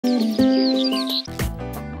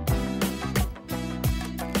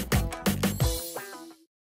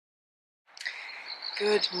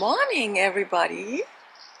Good morning, everybody.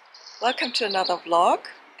 Welcome to another vlog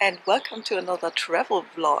and welcome to another travel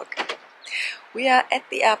vlog. We are at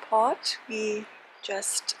the airport. We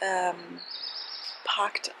just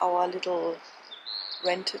parked our little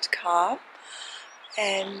rented car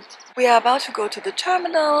and we are about to go to the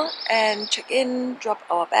terminal and check in, drop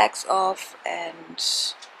our bags off, and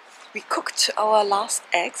we cooked our last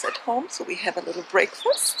eggs at home, so we have a little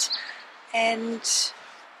breakfast, and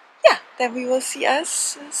yeah, then we will see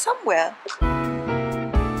us somewhere.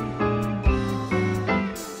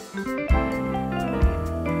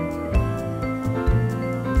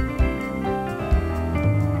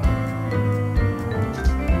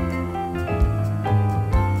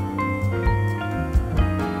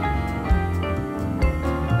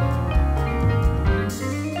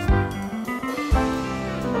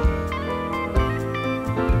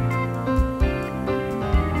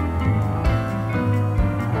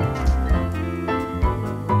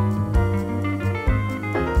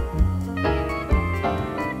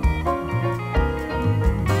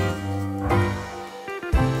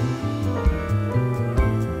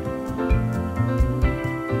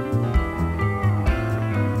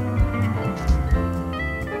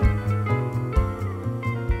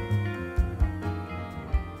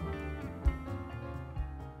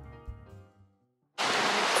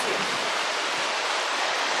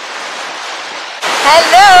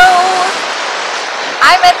 Hello!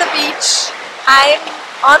 I'm at the beach. I'm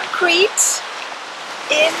on Crete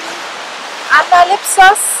in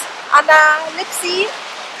Analipsi,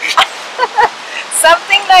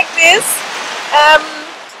 something like this.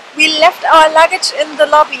 We left our luggage in the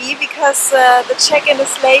lobby because the check-in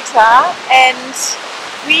is later, and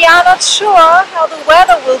we are not sure how the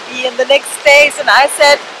weather will be in the next days, and I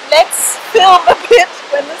said let's film a bit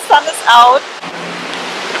when the sun is out.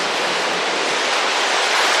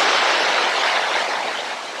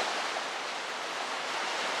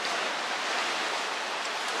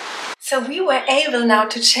 So we were able now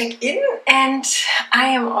to check in, and I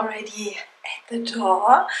am already at the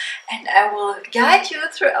door and I will guide you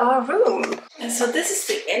through our room. And so this is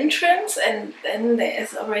the entrance, and then there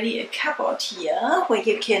is already a cupboard here where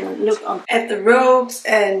you can look at the robes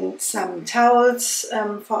and some towels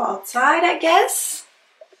for outside, I guess.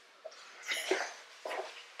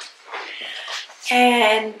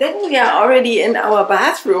 And then we are already in our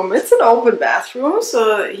bathroom. It's an open bathroom,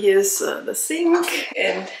 so here's the sink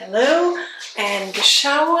and hello, and the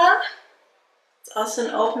shower. It's also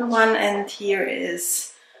an open one, and here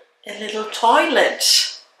is a little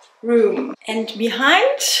toilet room. And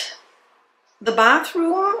behind the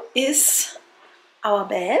bathroom is our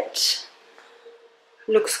bed.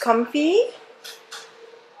 Looks comfy.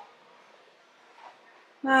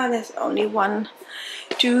 There's only one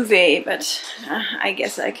duvet, but I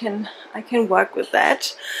guess I can work with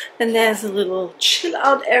that. Then there's a little chill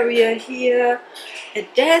out area here, a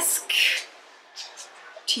desk,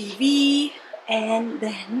 TV, and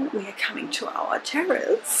then we are coming to our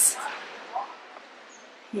terrace.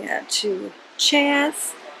 Here are two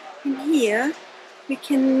chairs, and here we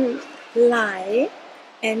can lie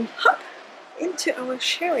and hop into our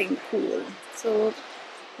sharing pool. So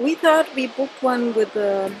we thought we booked one with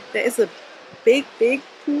there is a big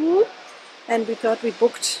pool, and we thought we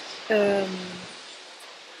booked a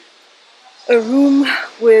room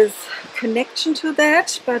with connection to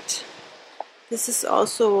that, but this is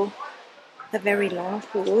also a very long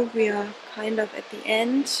pool. We are kind of at the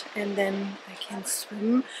end, and then I can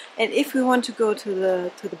swim, and if we want to go to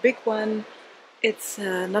the big one, it's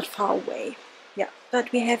not far away. Yeah,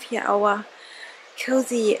 but we have here our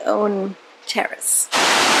cozy own terrace.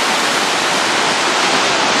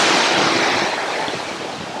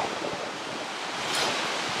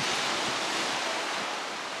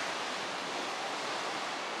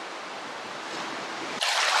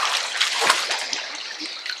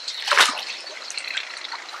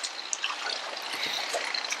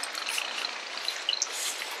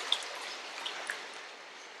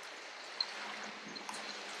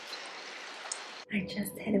 I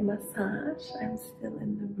just had a massage. I'm still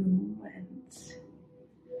in the room, and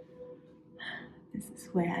this is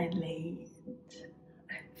where I lay.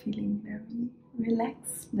 I'm feeling very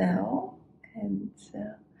relaxed now, and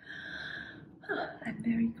I'm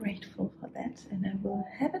very grateful for that, and I will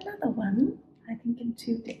have another one, I think, in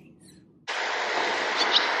 2 days.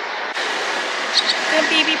 The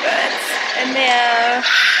baby birds, and they're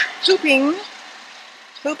pooping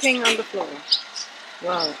on the floor.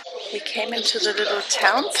 Wow. We came into the little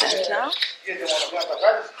town center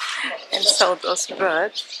and saw those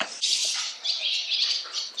birds.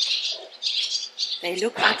 They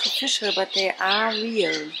look artificial, but they are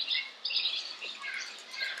real.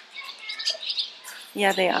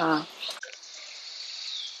 Yeah, they are.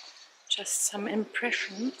 Just some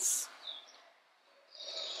impressions.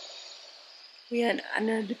 We are in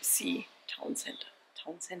Analipsi town center.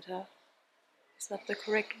 Town center is not the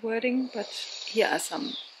correct wording, but here are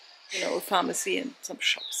some, pharmacy and some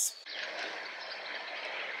shops.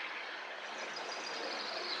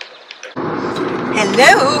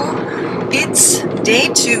 Hello! It's day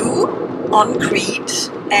 2 on Crete,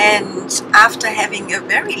 and after having a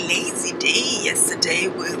very lazy day yesterday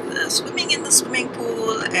with swimming in the swimming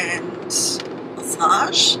pool and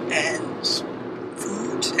massage and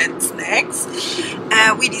food and snacks,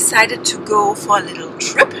 we decided to go for a little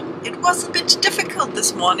trip. It was a bit difficult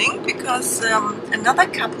this morning because another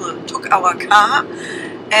couple took our car,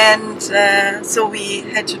 and so we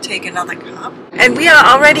had to take another car. And we are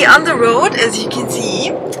already on the road, as you can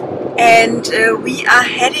see, and we are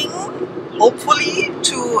heading hopefully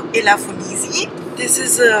to Elafonisi. This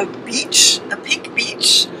is a beach, a pink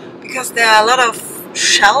beach, because there are a lot of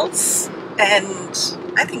shells, and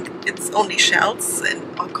I think it's only shells and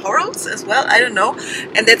or corals as well, I don't know,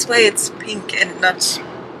 and that's why it's pink and not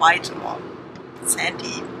white or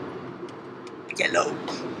sandy yellow.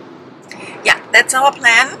 Yeah, that's our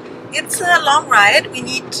plan. It's a long ride. We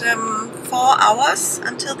need 4 hours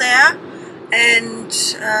until there, and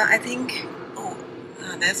I think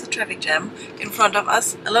there's a traffic jam in front of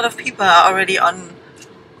us. A lot of people are already on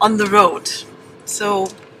the road, so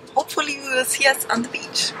hopefully you will see us on the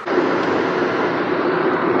beach.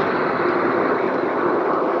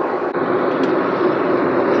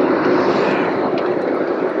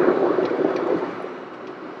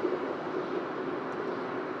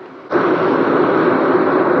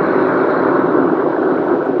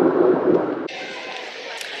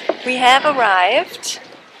 We have arrived.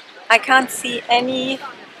 I can't see any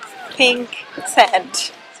pink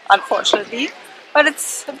sand, unfortunately, but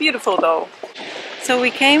it's beautiful though. So we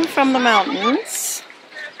came from the mountains,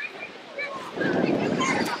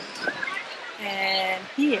 and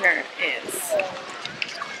here is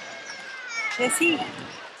the sea.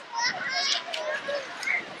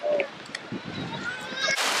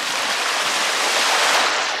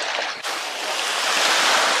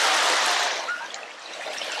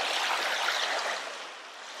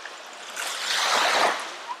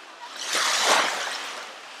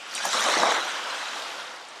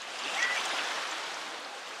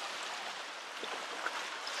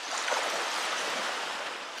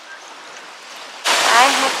 I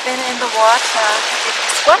have been in the water.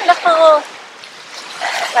 It's wonderful,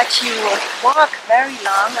 but you walk very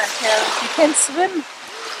long until you can swim.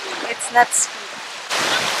 It's not sweet.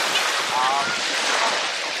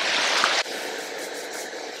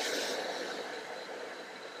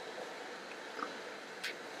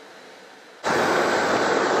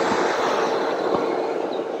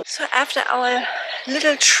 So after our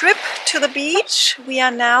little trip to the beach, we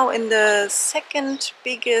are now in the second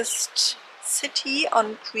biggest city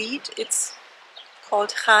on Crete. It's called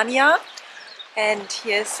Chania, and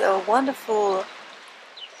here's a wonderful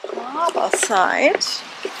harbor side,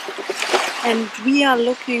 and we are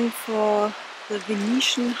looking for the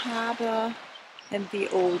Venetian harbor and the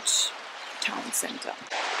old town center.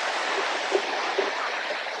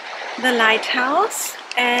 The lighthouse,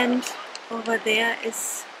 and over there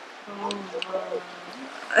is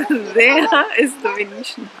there is the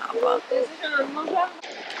Venetian harbor.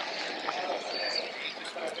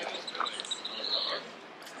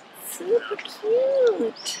 Super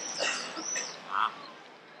cute.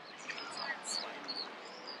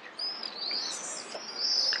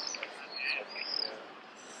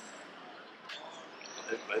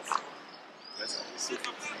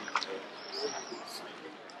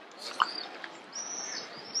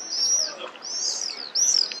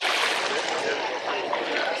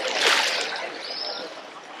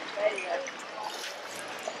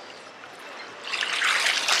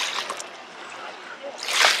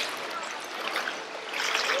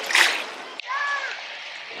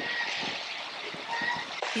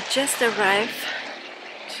 We just arrived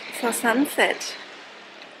for sunset.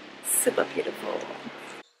 Super beautiful.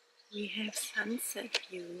 We have sunset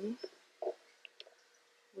view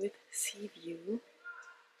with sea view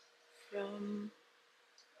from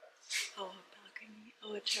our balcony,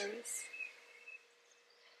 our terrace.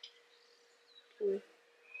 With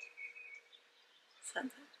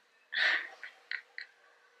sunset.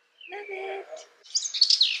 Love it!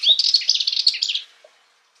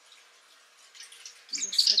 The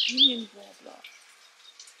Sardinian warbler.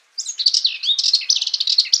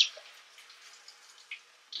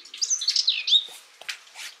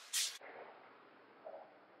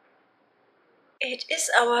 It is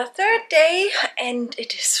our third day and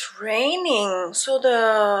it is raining. So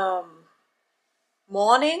the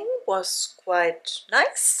morning was quite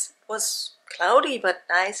nice. It was cloudy but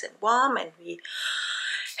nice and warm, and we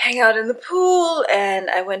hang out in the pool, and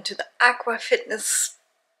I went to the aqua fitness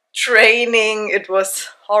training. It was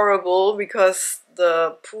horrible because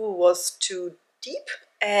the pool was too deep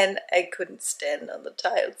and I couldn't stand on the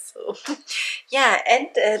tiles. So yeah, and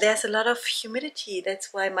there's a lot of humidity.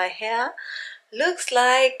 That's why my hair looks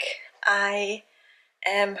like I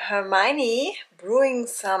am Hermione brewing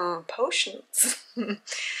some potions.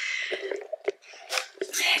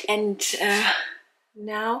 And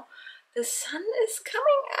now the sun is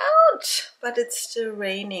coming out, but it's still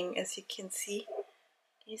raining, as you can see.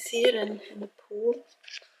 You see it in the pool?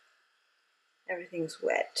 Everything's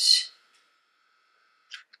wet.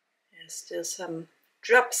 There's still some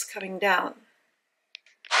drops coming down.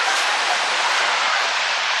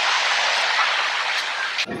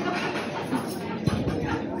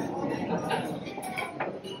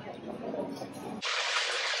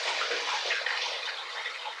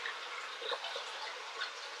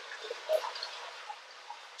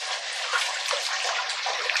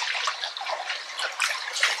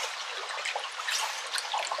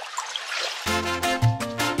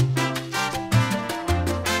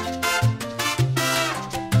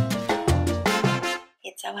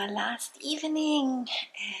 It's our last evening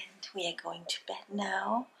and we are going to bed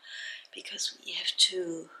now because we have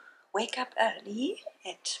to wake up early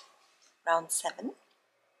at around 7,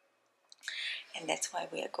 and that's why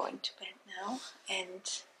we are going to bed now. And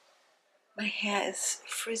my hair is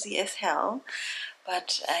frizzy as hell,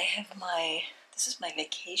 but I have this is my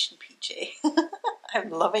vacation PJ. I'm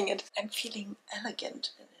loving it. I'm feeling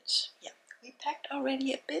elegant in it. Yeah, we packed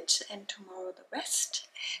already a bit and tomorrow the rest,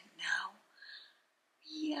 and now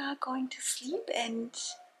we are going to sleep. And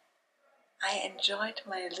I enjoyed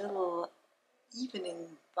my little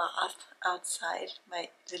evening bath outside. My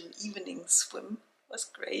little evening swim was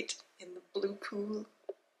great in the blue pool.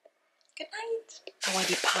 Good night. Our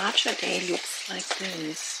departure day looks like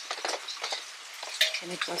this.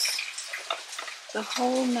 And it was, the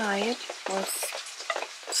whole night was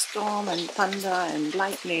storm and thunder and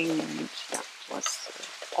lightning, and yeah, it was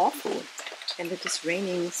awful. And it is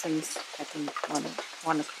raining since I think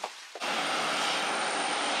 1 o'clock.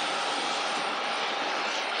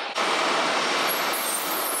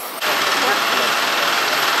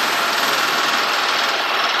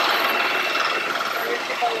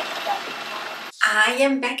 I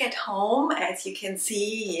am back at home. As you can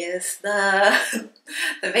see, is the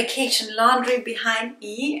vacation laundry behind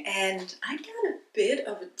me, and I got a bit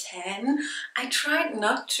of a tan. I tried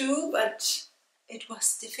not to, but it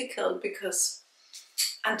was difficult because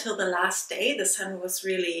until the last day the sun was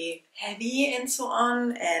really heavy and so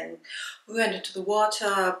on, and we went into the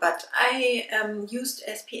water, but I used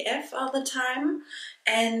SPF all the time,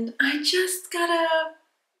 and I just got a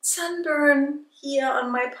sunburn here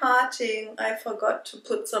on my parting. I forgot to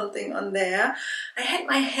put something on there. I had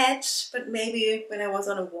my hat, but maybe when I was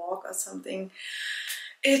on a walk or something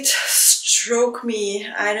it struck me.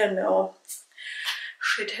 I don't know.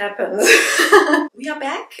 Shit happens. We are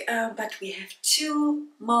back, but we have 2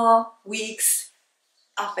 more weeks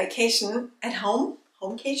of vacation at home.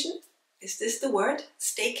 Homecation? Is this the word?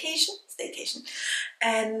 Staycation? Staycation.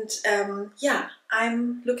 And yeah,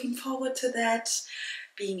 I'm looking forward to that.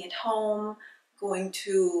 Being at home, going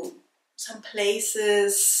to some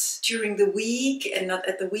places during the week and not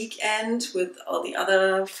at the weekend with all the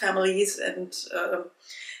other families and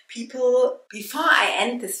people. Before I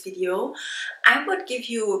end this video, I would give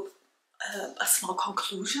you a small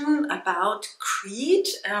conclusion about Crete.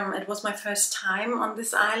 It was my first time on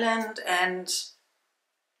this island, and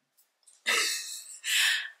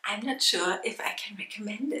I'm not sure if I can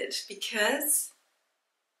recommend it because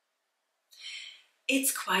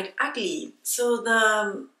it's quite ugly. So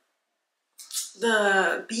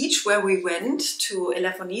the beach where we went to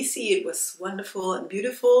Elafonisi, it was wonderful and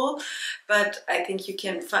beautiful, but I think you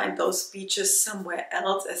can find those beaches somewhere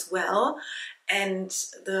else as well. And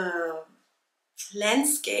the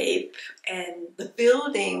landscape and the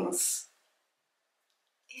buildings,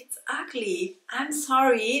 it's ugly. I'm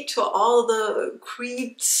sorry to all the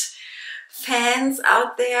Crete fans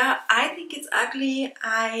out there. I think it's ugly.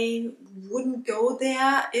 I wouldn't go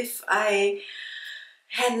there if I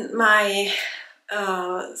hadn't my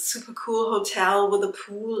super cool hotel with a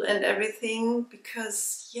pool and everything,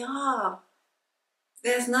 because yeah,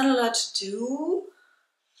 there's not a lot to do.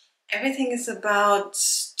 Everything is about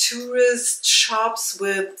tourist shops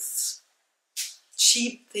with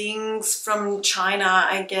cheap things from China,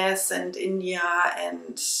 I guess, and India,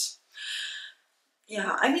 and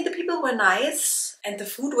yeah, I mean, the people were nice and the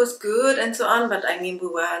food was good and so on, but I mean, we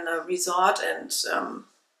were in a resort and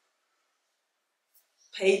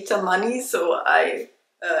paid some money, so I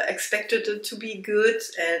expected it to be good.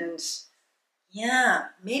 And yeah,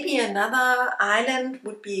 maybe another island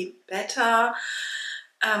would be better,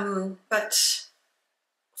 but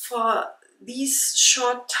for this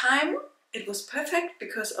short time it was perfect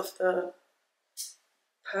because of the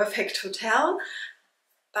perfect hotel,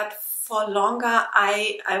 but for longer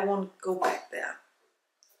I won't go back there.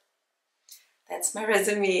 That's my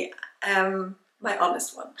resume, my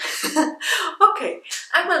honest one. Okay,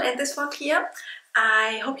 I will end this vlog here.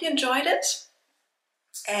 I hope you enjoyed it,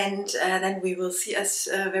 and then we will see us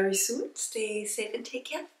very soon. Stay safe and take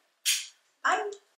care. Bye!